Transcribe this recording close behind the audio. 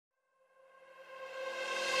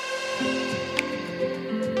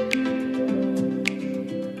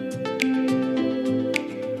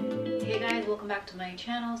back to my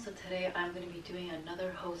channel. So today I'm going to be doing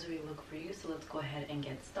another hosiery look for you. So let's go ahead and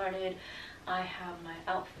get started. I have my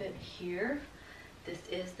outfit here. This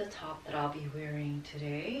is the top that I'll be wearing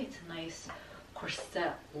today. It's a nice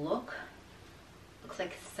corset look. Looks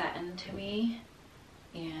like satin to me,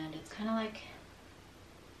 and it's kind of like,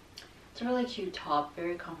 it's a really cute top,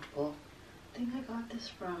 very comfortable. I think I got this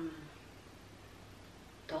from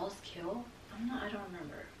Doll's Kill. I don't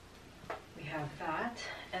remember. We have that,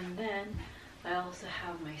 and then I also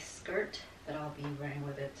have my skirt that I'll be wearing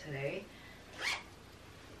with it today.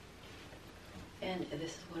 And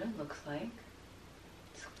this is what it looks like.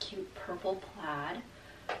 It's a cute purple plaid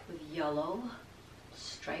with yellow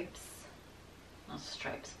stripes. Not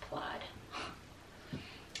stripes, plaid.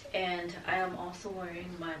 And I am also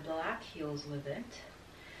wearing my black heels with it.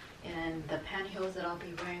 And the pantyhose that I'll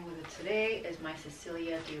be wearing with it today is my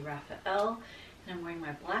Cecilia de Raphael. And I'm wearing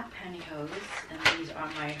my black pantyhose, and these are one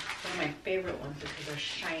of my favorite ones because they're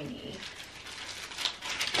shiny.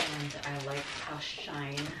 And I like how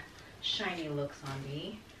shiny looks on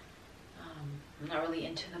me. I'm not really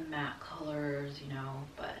into the matte colors, you know,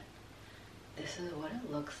 but this is what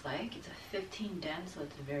it looks like. It's a 15 dent, so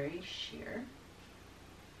it's very sheer.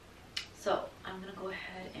 So I'm gonna go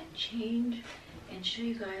ahead and change and show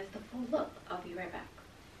you guys the full look. I'll be right back.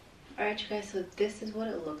 Alright you guys, so this is what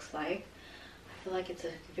it looks like. I feel like it's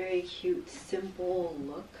a very cute, simple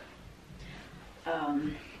look.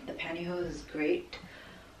 The pantyhose is great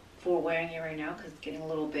for wearing it right now because it's getting a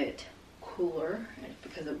little bit cooler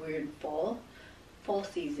because we're in fall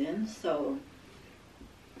season. So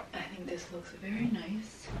I think this looks very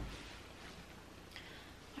nice.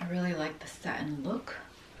 I really like the satin look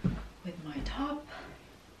with my top.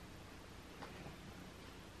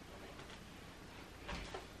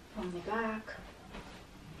 From the back,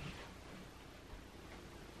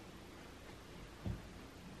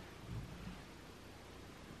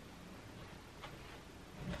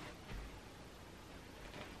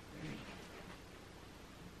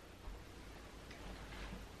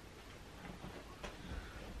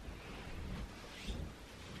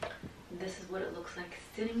 this is what it looks like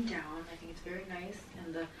sitting down. I think it's very nice,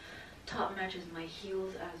 and the top matches my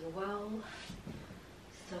heels as well.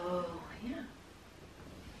 So yeah,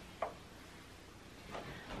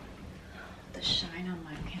 the shine on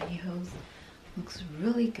my pantyhose looks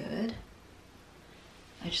really good.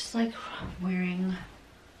 I just like wearing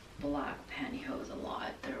black pantyhose a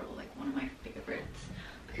lot. They're like one of my favorites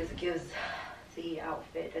because it gives the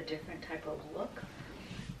outfit a different type of look.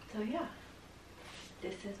 So yeah,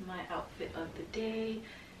 this is my outfit of the day.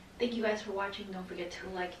 Thank you guys for watching. Don't forget to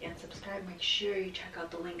like and subscribe. Make sure you check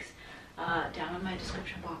out the links down in my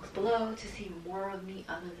description box below to see more of me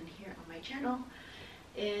other than here on my channel.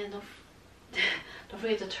 And don't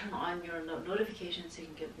forget to turn on your notifications so you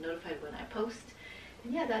can get notified when I post.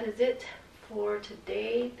 And yeah, that is it for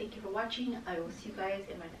today. Thank you for watching. I will see you guys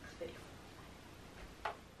in my next video.